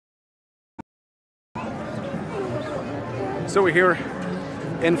So we're here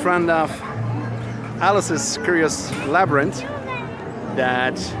in front of Alice's Curious Labyrinth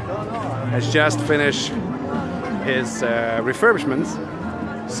that has just finished his refurbishment.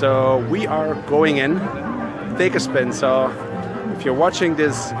 So we are going in, take a spin. So if you're watching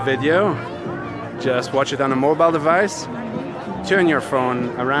this video, just watch it on a mobile device, turn your phone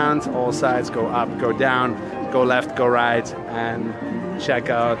around, all sides, go up, go down, go left, go right, and check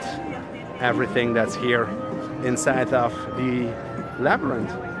out everything that's here inside of the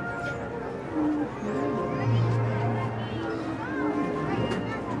labyrinth.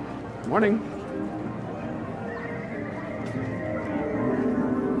 Morning.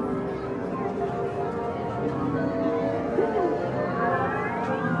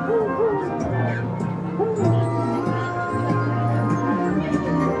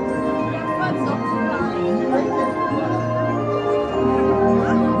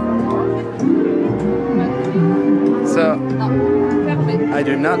 So, I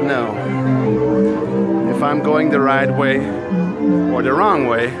do not know if I'm going the right way or the wrong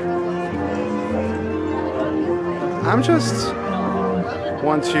way. I'm just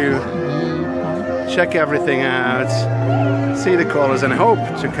want to check everything out, see the colors, and hope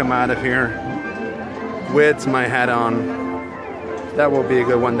to come out of here with my hat on. That will be a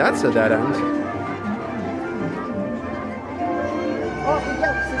good one. That's a dead end.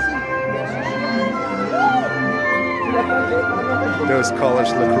 Those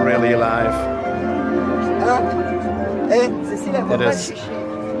colors look really alive. It is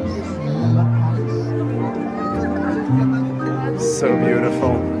so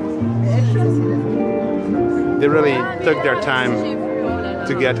beautiful. They really took their time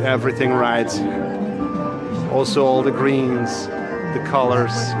to get everything right. Also all the greens, the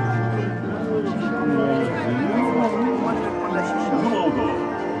colors.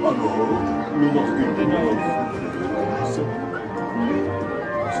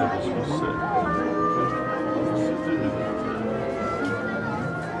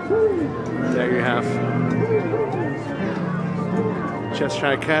 There you have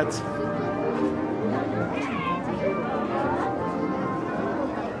Cheshire Cat.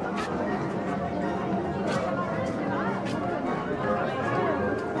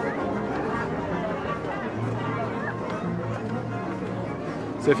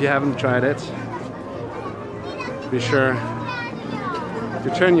 So if you haven't tried it, be sure to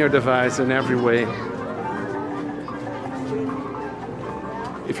turn your device in every way.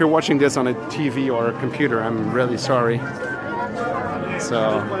 If you're watching this on a TV or a computer, I'm really sorry.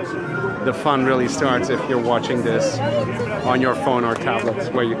 So the fun really starts if you're watching this on your phone or tablets,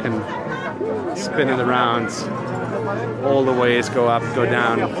 where you can spin it around. All the ways go up, go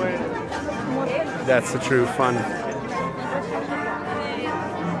down. That's the true fun.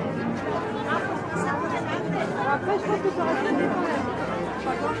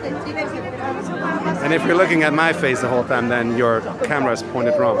 And if you're looking at my face the whole time, then your camera is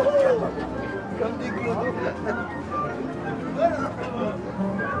pointed wrong.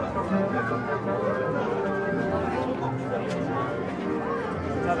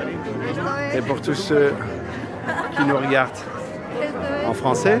 Et pour tous ceux qui nous regardent en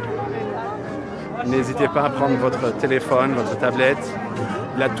français, n'hésitez pas à prendre votre téléphone, votre tablette,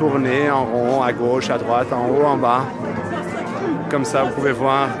 la tourner en rond, à gauche, à droite, en haut, en bas. Comme ça, vous pouvez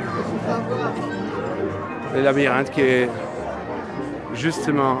voir le labyrinthe qui est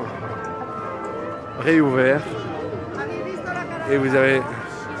justement réouvert. Et vous avez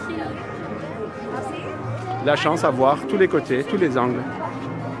la chance à voir tous les côtés, tous les angles.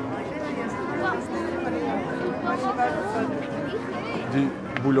 Du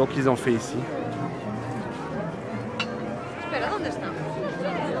boulot qu'ils ont fait ici.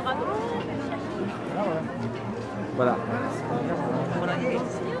 Voilà.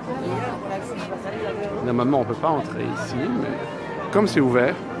 Normalement, on ne peut pas entrer ici, mais comme c'est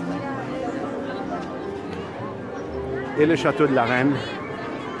ouvert. Et le château de la Reine,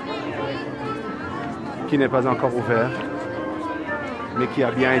 qui n'est pas encore ouvert, mais qui a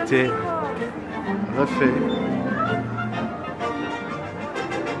bien été refait.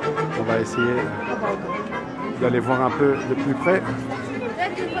 On va essayer d'aller voir un peu de plus près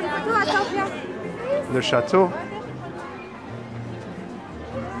le château.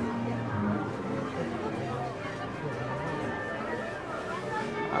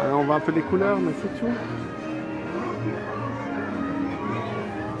 Alors on voit un peu les couleurs, mais c'est tout.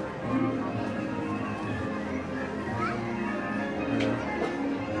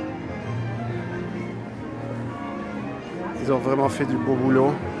 Ils ont vraiment fait du beau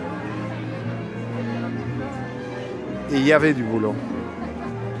boulot. Et il y avait du boulot.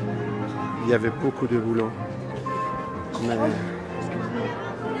 Il y avait beaucoup de boulot. mais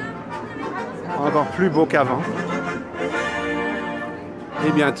encore plus beau qu'avant.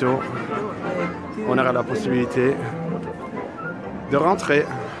 Et bientôt, on aura la possibilité de rentrer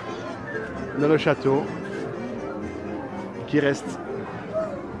dans le château qui reste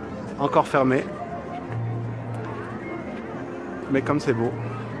encore fermé. Mais comme c'est beau.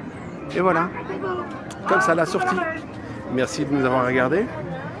 Et voilà, comme ça la sortie. Merci de nous avoir regardés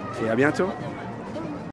et à bientôt.